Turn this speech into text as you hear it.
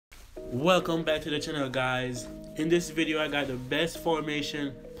Welcome back to the channel, guys. In this video I got the best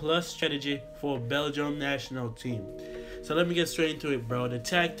formation plus strategy for Belgium national team. So let me get straight into it, bro. The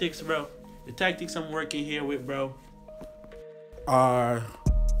tactics I'm working here with, bro, are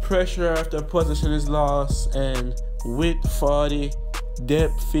pressure after possession is lost and width 40,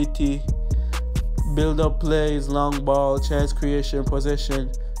 depth 50, build up plays, long ball, chance creation,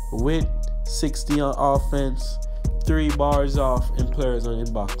 possession, width 60 on offense, 3 bars off and players on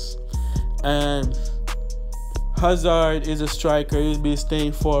the box. And Hazard is a striker. He'll be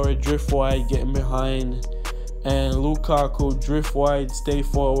staying forward, drift wide, getting behind. And Lukaku drift wide, stay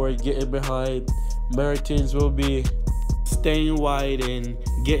forward, getting behind. Mertens will be staying wide and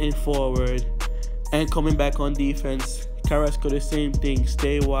getting forward and coming back on defense. Carrasco the same thing,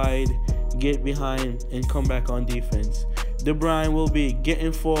 stay wide, get behind and come back on defense. De Bruyne will be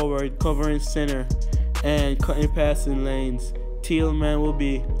getting forward, covering center and cutting passing lanes. Tielemans will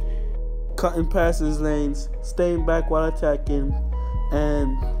be cutting passes lanes, staying back while attacking,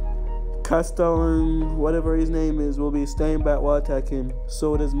 and Castellan, whatever his name is, will be staying back while attacking.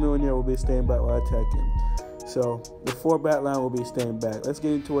 So does Milner will be staying back while attacking. So the 4-back line will be staying back. Let's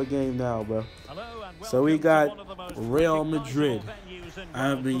get into a game now, bro. So we got Real Madrid.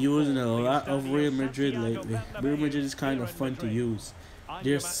 I've been using a lot of Real Madrid lately. Real Madrid is kind of fun to use.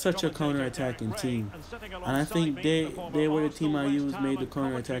 They're such a counter-attacking team, and I think they were the team I used made the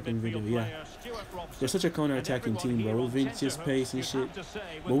counter-attacking video. Yeah, they're such a counter-attacking team, bro. Vinicius pace and shit.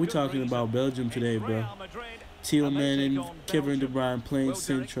 But we're talking about Belgium today, bro. Tielemans and Kevin De Bruyne playing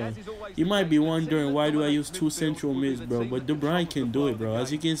central. You might be wondering, why do I use 2 central mids, bro? But De Bruyne can do it, bro. As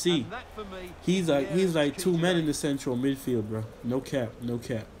you can see, he's like 2 men in the central midfield, bro. No cap, no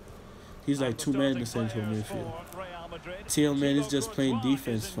cap. He's like 2 men in the central midfield. Tielemans is just playing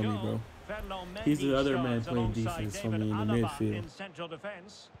defense for me, bro. He's the other man playing defense for me in the midfield.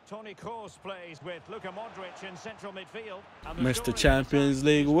 Mr. Champions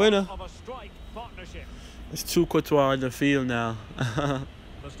League winner. It's 2 Courtois in the field now.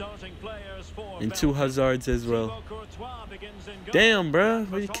 And 2 Hazards as well. Damn, bro.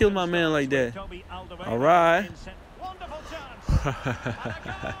 Why you kill my man like that? Alright.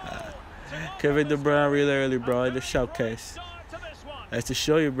 Kevin De Bruyne really early, bro, in the showcase. That's to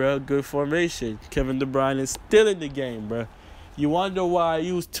show you, bro, good formation. Kevin De Bruyne is still in the game, bro. You wonder why I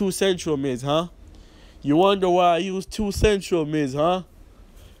use 2 central mids, huh? You wonder why I use 2 central mids, huh?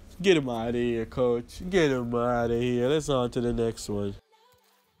 Get him out of here, coach. Get him out of here. Let's on to the next one.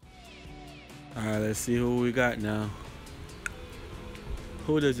 All right, let's see who we got now.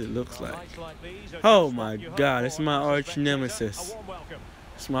 Who does it look like? Oh, my God. It's my arch nemesis.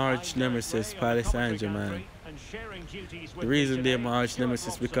 It's my arch nemesis, Paris Saint-Germain. The reason they're my arch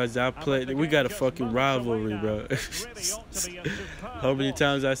nemesis because we got a fucking rivalry, bro. How many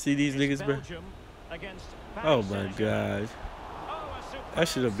times I see these niggas, bro? Oh my God. I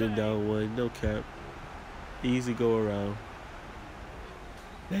should have been down 1, no cap. Easy go around.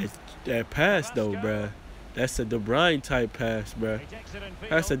 That pass though, bro. That's a De Bruyne type pass, bro.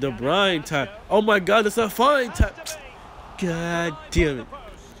 That's a De Bruyne type. Oh my God, that's a fine type. God damn it.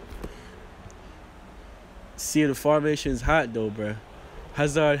 See, the formation is hot though, bro.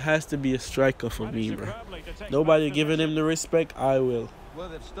 Hazard has to be a striker for me, bro. Nobody giving him the respect. I will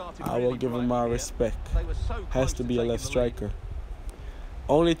give him my respect. Has to be a left striker.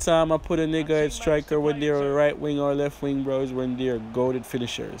 Only time I put a nigga at striker when they're a right wing or left wing, bro, is when they're goated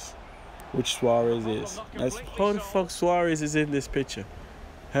finishers, which Suarez is. That's how the fuck Suarez is in this picture.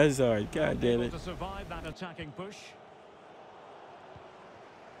 Hazard, god damn it.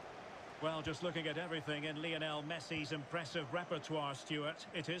 Well, just looking at everything in Lionel Messi's impressive repertoire, Stuart,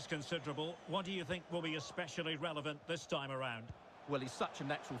 it is considerable. What do you think will be especially relevant this time around? Well, he's such a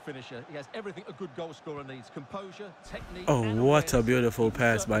natural finisher. He has everything a good goal scorer needs. Composure, technique. Oh, what a beautiful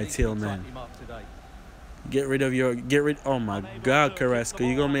pass by Tielemans. Oh my God, Carrasco.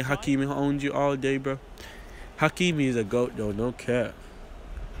 You gonna make Hakimi own you all day, bro? Hakimi is a goat, though. No cap.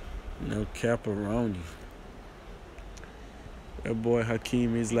 No cap around you. That boy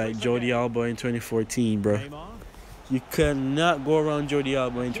Hakimi is like Jordi Alba in 2014, bro. You cannot go around Jordi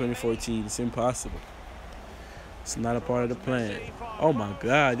Alba in 2014. It's impossible. It's not a part of the plan. Oh my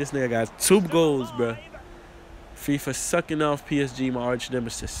God, this nigga got 2 goals, bro. FIFA sucking off PSG, my arch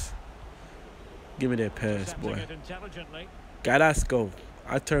nemesis. Give me that pass, boy. Carrasco.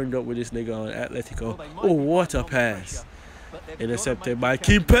 I turned up with this nigga on Atletico. Oh, what a pass. Intercepted by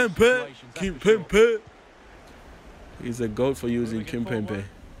Kimpembe. Kimpembe. He's a goat for using Kimpembe.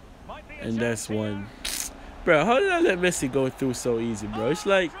 And that's one. Bro, how did I let Messi go through so easy, bro? It's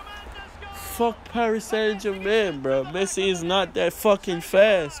like fuck Paris Saint-Germain, bro? Messi is not that fucking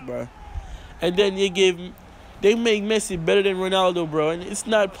fast, bro. And then they make Messi better than Ronaldo, bro. And it's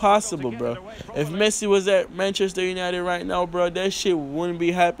not possible, bro. If Messi was at Manchester United right now, bro, that shit wouldn't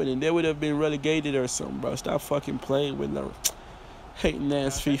be happening. They would have been relegated or something, bro. Stop fucking playing with them. Hating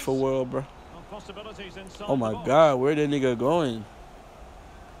ass FIFA world, bro. Oh my God, where that nigga going?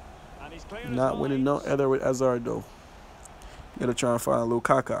 Not winning no other with Hazard though. Gotta try and find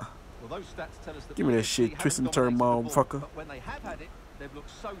Lukaku. Give me that shit, twist and turn, motherfucker.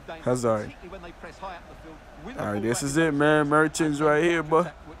 Hazard. Alright, this is it, man. Mertens right here, boy.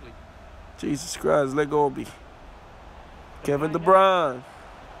 Jesus Christ, let go of me. Kevin De Bruyne.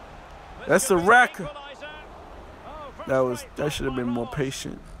 That's a racker. That should have been more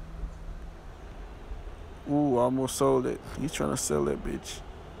patient. Ooh, almost sold it. He's trying to sell that bitch.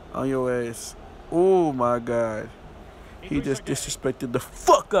 On your ass. Oh my God. He just disrespected the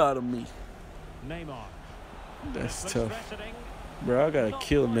fuck out of me. That's tough. Bro, I gotta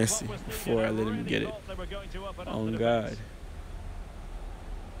kill Messi before I let him get it. Oh God.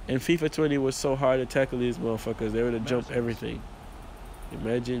 And FIFA 20 was so hard to tackle these motherfuckers. They would have jumped everything.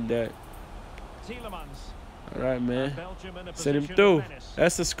 Imagine that. All right, man. Send him through.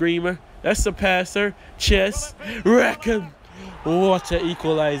 That's a screamer. That's a passer. Chess. Wreck him. What an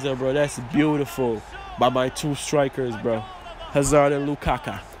equalizer, bro. That's beautiful. By my two strikers, bro. Hazard and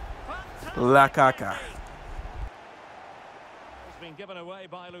Lukaku. Lukaku. It's been given away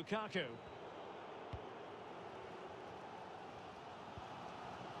by Lukaku.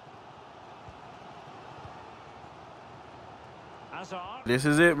 This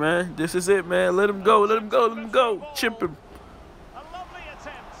is it, man. This is it, man. Let him go. Let him go. Let him go. Chip him.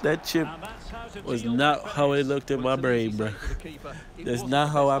 That chip was not how it looked in my brain, bro. That's not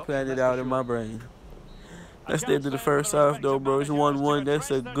how I planned it out in my brain. That's the end of the first half, though, bro. It's 1-1. That's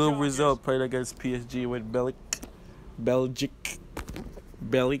a good result. Played against PSG with Belgium.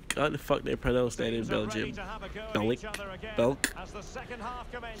 How the fuck they pronounce that in Belgium? Belk.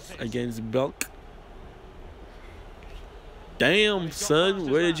 Against Belk. Damn,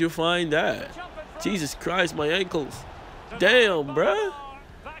 son. Where did you find that? Jesus Christ, my ankles. Damn, bruh.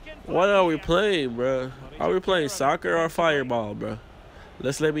 What are we playing, bruh? Are we playing soccer or fireball, bruh?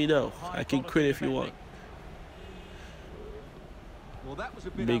 Let me know. I can quit if you want.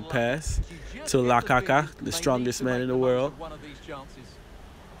 Big pass to Lukaku, the strongest man in the world.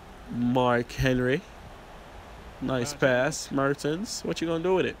 Mark Henry. Nice pass. Mertens. What you gonna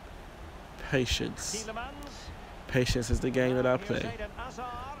do with it? Patience. Patience is the game that I play.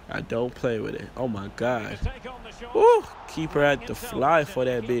 I don't play with it. Oh my God. Woo! Keeper had to fly for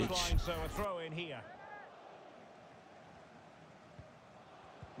that bitch.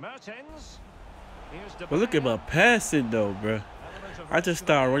 But look at my passing though, bruh. I just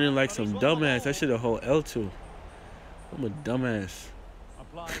started running like some dumbass. I should have hold L2. I'm a dumbass.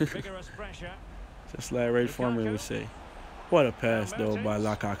 Just like Ray Foreman would say. What a pass though by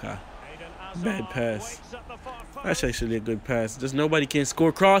Lukaku. Bad pass. That's actually a good pass. Just nobody can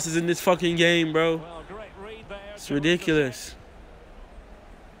score crosses in this fucking game, bro. It's ridiculous.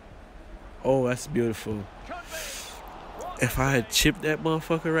 Oh, that's beautiful. If I had chipped that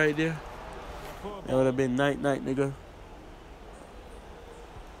motherfucker right there, that would have been night-night, nigga.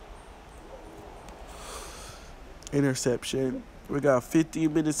 Interception. We got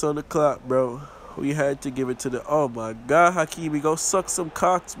 15 minutes on the clock, bro. We had to give it to the... Oh, my God, Hakimi. Go suck some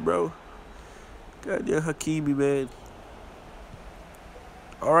cocks, bro. Goddamn Hakimi, man.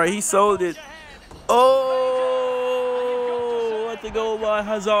 All right, he sold it. Oh, what the goal by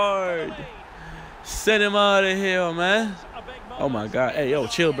Hazard. Send him out of here, man. Oh, my God. Hey, yo,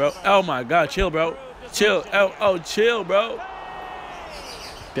 chill, bro. Oh, my God, chill, bro. Chill. Oh, chill, bro.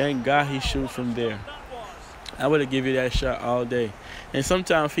 Thank God he shoots from there. I would have given you that shot all day. And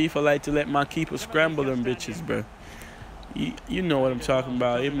sometimes FIFA like to let my keeper scramble them bitches, bro. You know what I'm talking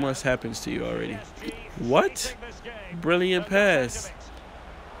about. It must happen to you already. What? Brilliant pass.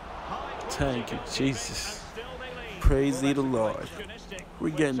 Thank you, Jesus. Praise thee the Lord. We're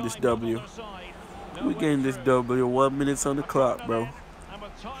getting this W. We're getting this W. 1 minute on the clock, bro.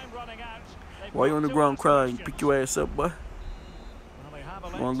 Why you on the ground crying? Pick your ass up, boy.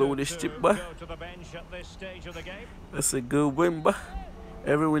 Wanna load this shit, boy? That's a good win, boy.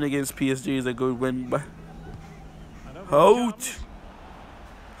 Every win against PSG is a good win, boy. Out.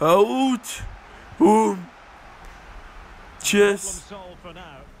 Boom. Chess.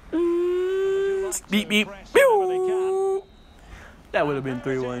 Beep, beep. Pew. That would have been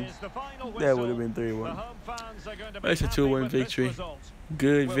 3-1. That would have been 3-1. That's a 2-1 victory.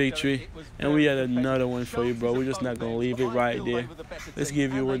 Good victory. And we had another one for you, bro. We're just not going to leave it right there. Let's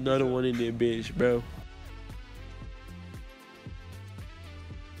give you another one in there, bitch, bro.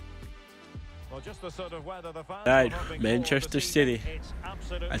 Alright, Manchester City.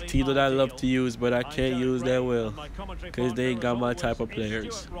 A team that I love to use, but I can't use that well because they ain't got my type of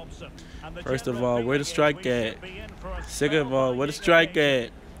players. First of all, where the strike at? Second of all, where the strike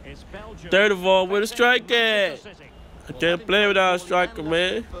at? Third of all, where the strike at? I can't play without a striker,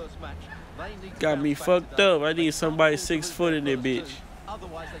 man. Got me fucked up. I need somebody 6 foot in there, bitch. Know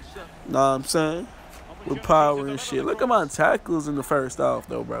what I'm saying? With power and shit. Look at my tackles in the first half,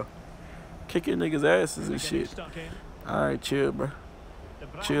 though, bro. Kicking niggas' asses and shit. Alright, chill, bro.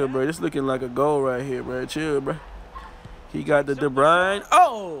 Chill, bro. This looking like a goal right here, bro. Chill, bro. He got the De Bruyne.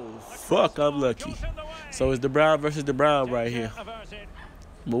 Oh, fuck, I'm lucky. So it's De Bruyne versus De Bruyne right here.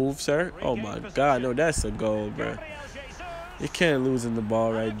 Move, sir. Oh, my God. No, that's a goal, bro. You can't lose in the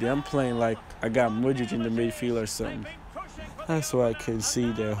ball right there. I'm playing like I got Mudrick in the midfield or something. That's why I couldn't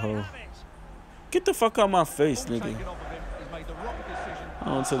see that hole. Get the fuck out my face, nigga.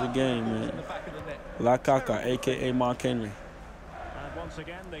 On to the game, man. La Caca, a.k.a. Mark Henry.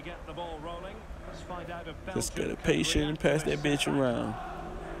 Just gotta patient and pass that bitch around.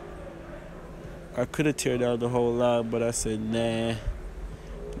 I could have teared down the whole line, but I said, nah.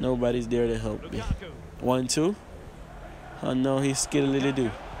 Nobody's there to help me. 1-2. I know he's skiddly to do.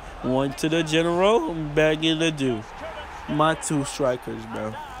 1 to the general. I'm bagging the do. My 2 strikers,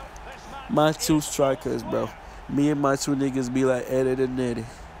 bro. My 2 strikers, bro. Me and my 2 niggas be like Eddie and Nettie.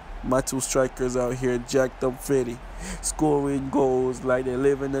 My 2 strikers out here jacked up fitty. Scoring goals like they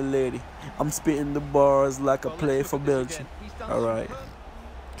live in a lady. I'm spitting the bars like I play for Belgium. Alright.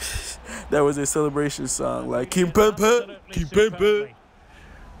 That was a celebration song. Like, Kim Pempe. Kim Pempe.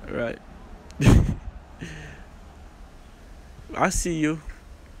 Alright. I see you.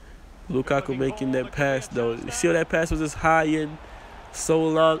 Lukaku making that pass, though. You see how that pass was just high and so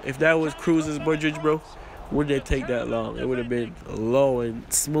long? If that was Cruz's Mudrick, bro, wouldn't it take that long? It would have been low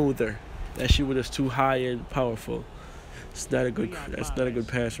and smoother. That shit was just too high and powerful. It's not a good. That's not a good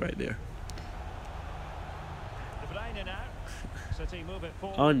pass right there.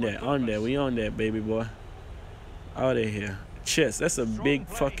 On that. We on that, baby boy. Out of here. Chess. That's a big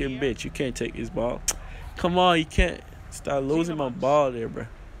fucking bitch. You can't take his ball. Come on, you can't. Start losing my ball there, bro.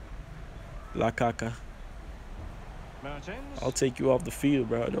 La Caca. I'll take you off the field,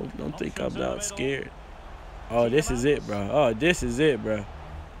 bro. Don't think I'm not scared. Oh, this is it, bro. Oh, this is it, bro.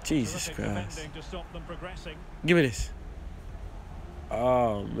 Jesus Christ. Give me this.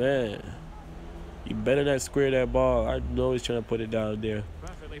 Oh, man. You better not square that ball. I know he's trying to put it down there.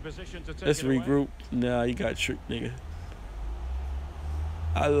 Let's regroup. Nah, you got tricked, nigga.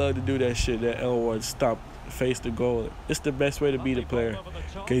 I love to do that shit, that L1. Stop, face the goal. It's the best way to beat a player.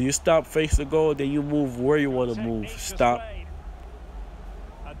 Okay, you stop, face the goal, then you move where you want to move. Stop.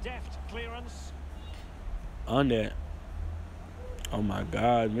 On that. Oh my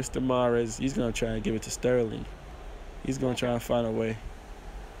God, Mr. Mahrez, he's gonna try and give it to Sterling. He's gonna try and find a way.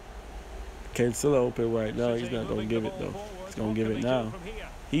 Cancelo open right now. He's not gonna give it though. He's gonna give it now.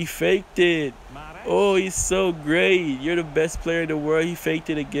 He faked it. Oh, he's so great. You're the best player in the world. He faked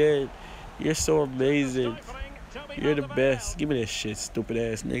it again. You're so amazing. You're the best. Give me that shit, stupid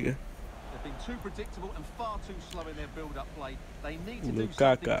ass nigga. They've been too predictable and far too slow in their build-up play. They need to do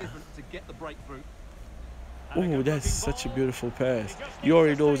something different to get the breakthrough. Oh, that's such a beautiful pass. You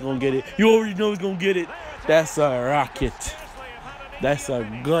already know he's gonna get it. You already know he's gonna get it. That's a rocket. That's a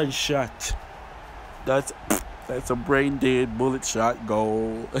gunshot. That's a brain-dead bullet shot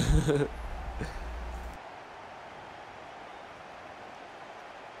goal.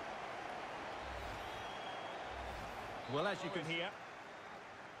 Well, as you can hear,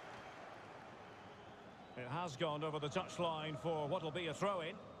 it has gone over the touchline for what will be a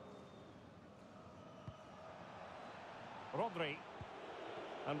throw-in. Rodri,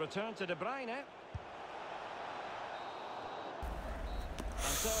 and return to De Bruyne.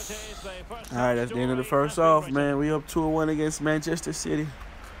 Alright, that's the end of the first half, man. We up 2-1 against Manchester City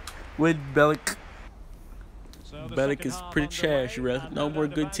with Belgium. Belgium is pretty trash, bro. No more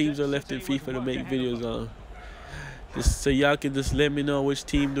good teams are left in FIFA to make videos on. Just so y'all can just let me know which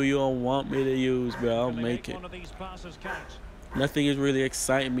team do you all want me to use, bro. I'll make it. Nothing is really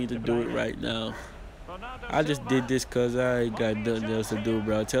exciting me to do it right now. I just did this because I ain't got nothing else to do,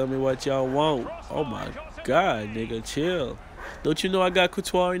 bro. Tell me what y'all want. Oh, my God, nigga. Chill. Don't you know I got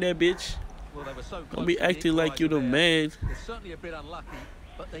Couture in that bitch? Don't be acting like you the man.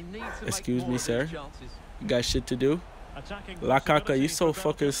 Excuse me, sir. You got shit to do? Lakaka, you so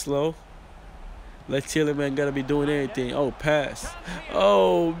fucking slow. Let Tielemans gotta be doing anything. Oh, pass.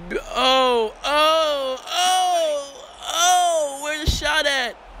 Oh, where's the shot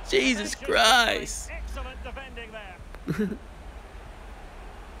at? Jesus Christ. Excellent defending there.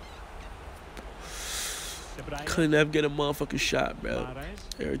 Couldn't have get a motherfucking shot, bro.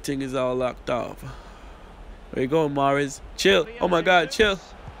 Everything is all locked off. Where you going, Mahrez? Chill. Oh my God, chill.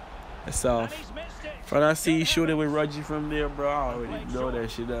 That's off. When I see you shooting with Reggie from there, bro, I already know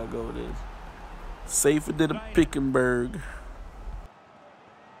that shit not going in. Safer than a Pickenberg.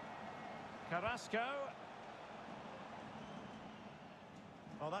 Carrasco.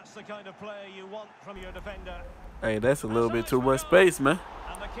 Well, that's the kind of player you want from your defender. Hey, that's a little bit too much space, man.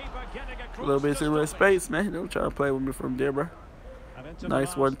 A little bit too much space, man. Don't try to play with me from there, bro.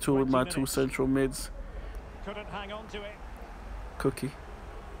 Nice 1-2 with my 2 central mids. Couldn't hang on to it. Cookie.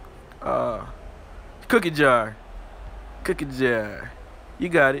 Cookie jar. Cookie jar. You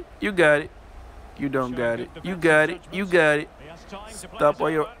got it. You got it. You don't got it. You got it. You got it. Stop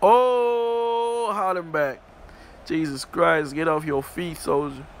on your... Oh, holding back. Jesus Christ. Get off your feet,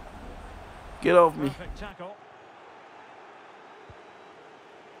 soldier. Get off me.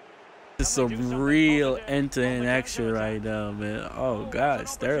 This is some real end-to-end action right now, man. Oh, God,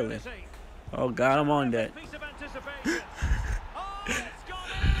 Sterling. Oh, God, I'm on that.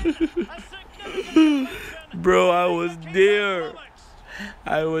 Bro, I was there.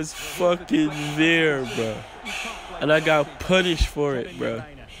 I was fucking there, bro. And I got punished for it, bro.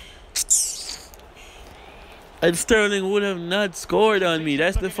 And Sterling would have not scored on me.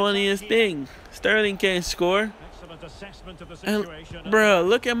 That's the funniest thing. Sterling can't score. And, bro,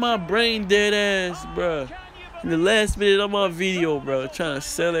 look at my brain dead ass, bro. In the last minute of my video, bro, trying to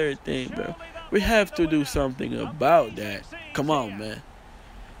sell everything, bro. We have to do something about that. Come on, man.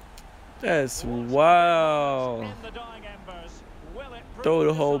 That's wow. Throw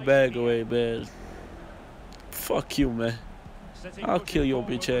the whole bag away, man. Fuck you, man. I'll kill your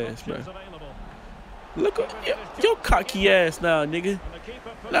bitch ass, bro. Look at your cocky ass now, nigga.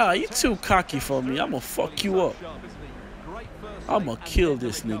 Nah, you too cocky for me. I'ma fuck you up. I'ma kill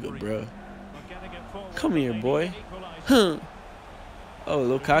this nigga, bro. Come here, boy. Huh. Oh,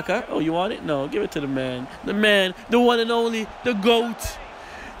 little caca. Oh, you want it? No, give it to the man. The man, the one and only, the GOAT.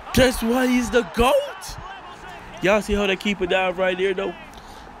 That's why he's the GOAT. Y'all see how they keep it down right there, though?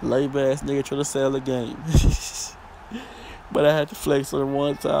 Lame ass nigga trying to sell the game. But I had to flex on him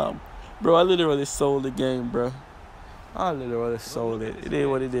one time. Bro, I literally sold the game, bro. I literally sold it. It is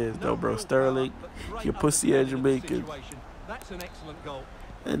what it is, though, bro. Sterling, your pussy ass Jamaican.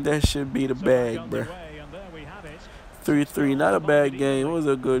 And that should be the bag, bro. 3-3, not a bad game. It was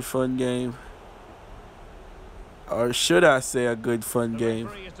a good, fun game. Or should I say a good, fun game?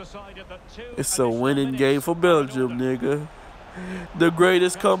 It's a winning game for Belgium, nigga. The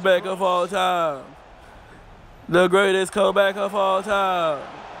greatest comeback of all time. The greatest comeback of all time.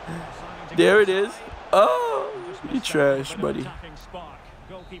 There it is. Oh, you trash, buddy.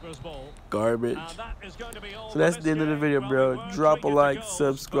 Garbage. So that's the end of the video, bro. Drop a like,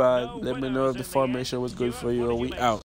 subscribe. Let me know if the formation was good for you, or we out.